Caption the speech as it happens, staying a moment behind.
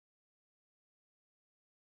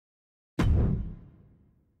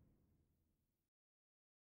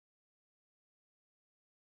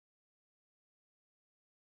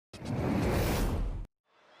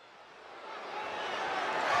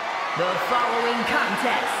The following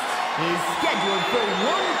contest is scheduled for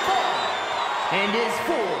one fall and is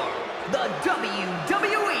for the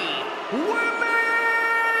WWE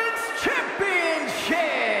Women's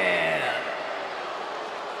Championship.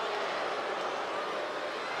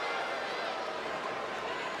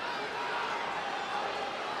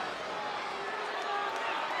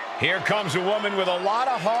 Here comes a woman with a lot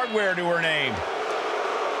of hardware to her name.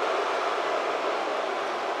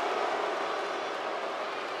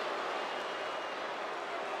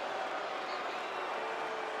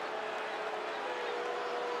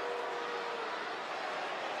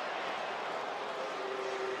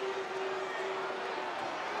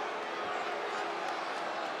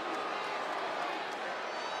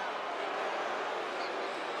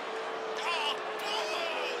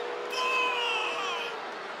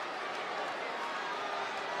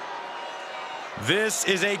 This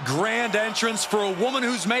is a grand entrance for a woman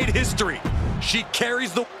who's made history. She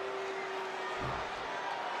carries the...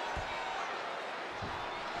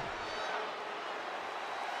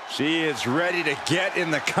 She is ready to get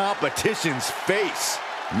in the competition's face.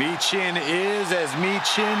 Michin is as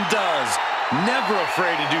Michin does. Never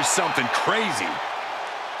afraid to do something crazy.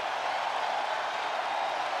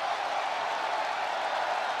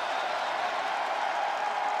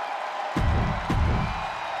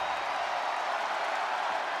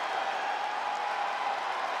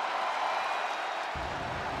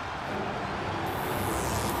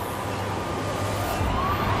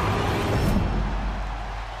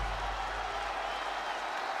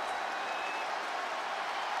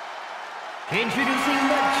 Introducing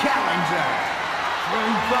the challenger from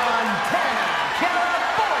Fontana,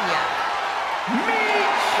 California,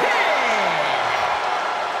 Michin.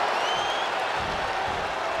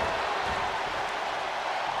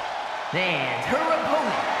 And her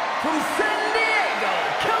opponent from San Diego,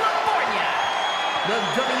 California, the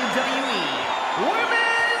WWE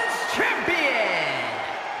Women's Champion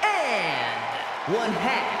and one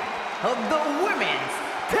half of the Women's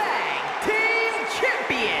Tag Team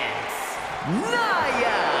Champions,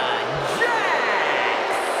 NiA JaX.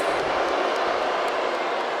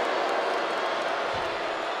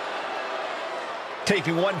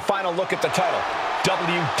 Taking one final look at the title.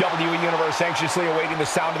 WWE Universe anxiously awaiting the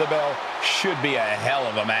sound of the bell. Should be a hell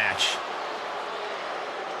of a match.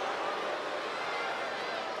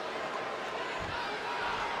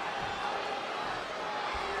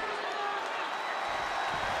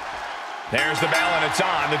 There's the bell and it's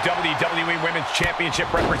on. The WWE Women's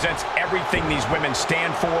Championship represents everything these women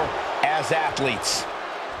stand for as athletes.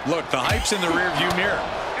 Look, the hype's in the rearview mirror.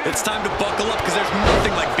 It's time to buckle up because there's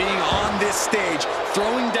nothing like being on this stage,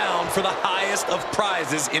 throwing down for the highest of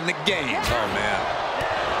prizes in the game. Oh, man.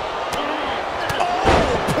 Oh,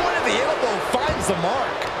 point of the elbow finds the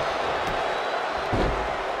mark.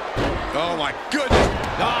 Oh, my goodness.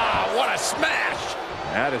 Ah, what a smash.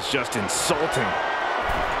 That is just insulting.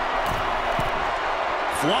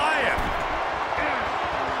 Flying.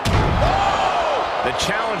 Oh! The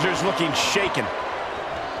challenger's looking shaken.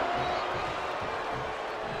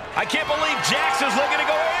 I can't believe Jax is looking to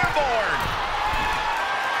go airborne.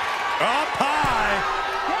 Up high.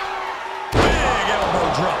 Big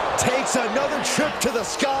elbow drop. Takes another trip to the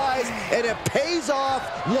skies, and it pays off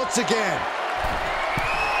once again.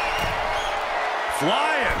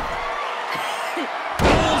 Flying.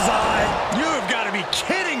 Bullseye. You have got to be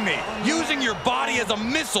kidding me. Using your body as a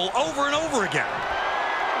missile over and over again.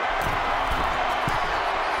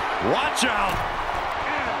 Watch out.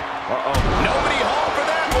 Uh-oh. Nobody home for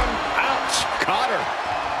that one. Ouch. Caught her.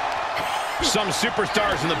 Some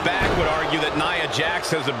superstars in the back would argue that NiA JaX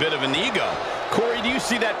has a bit of an ego. Corey, do you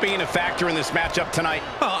see that being a factor in this matchup tonight?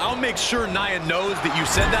 Well, I'll make sure NiA knows that you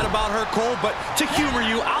said that about her, Cole, but to humor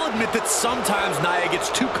you, I'll admit that sometimes NiA gets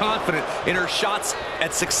too confident in her shots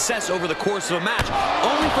at success over the course of a match,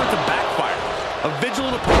 only for it to backfire. A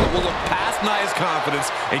vigilant opponent will look past NiA's confidence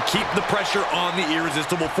and keep the pressure on the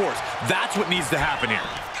irresistible force. That's what needs to happen here.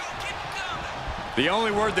 The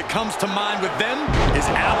only word that comes to mind with them is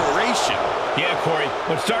aberration. Yeah, Corey,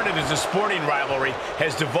 what started as a sporting rivalry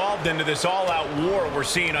has devolved into this all-out war we're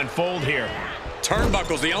seeing unfold here.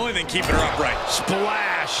 Turnbuckle's the only thing keeping her upright.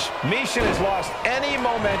 Splash! Michin has lost any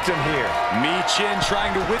momentum here. Michin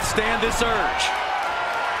trying to withstand this urge.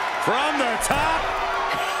 From the top.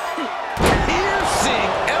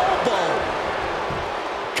 Piercing elbow.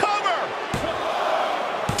 Cover!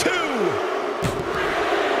 Two!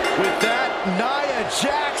 With that, NiA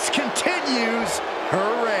JaX continues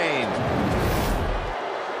her reign.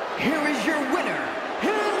 Here is your winner,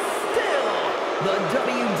 and still the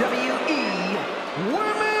WWE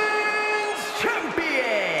Women's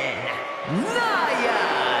Champion, NiA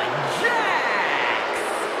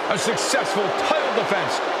A successful title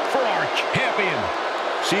defense for our champion.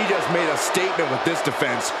 She just made a statement with this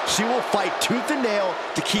defense. She will fight tooth and nail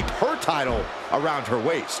to keep her title around her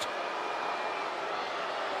waist.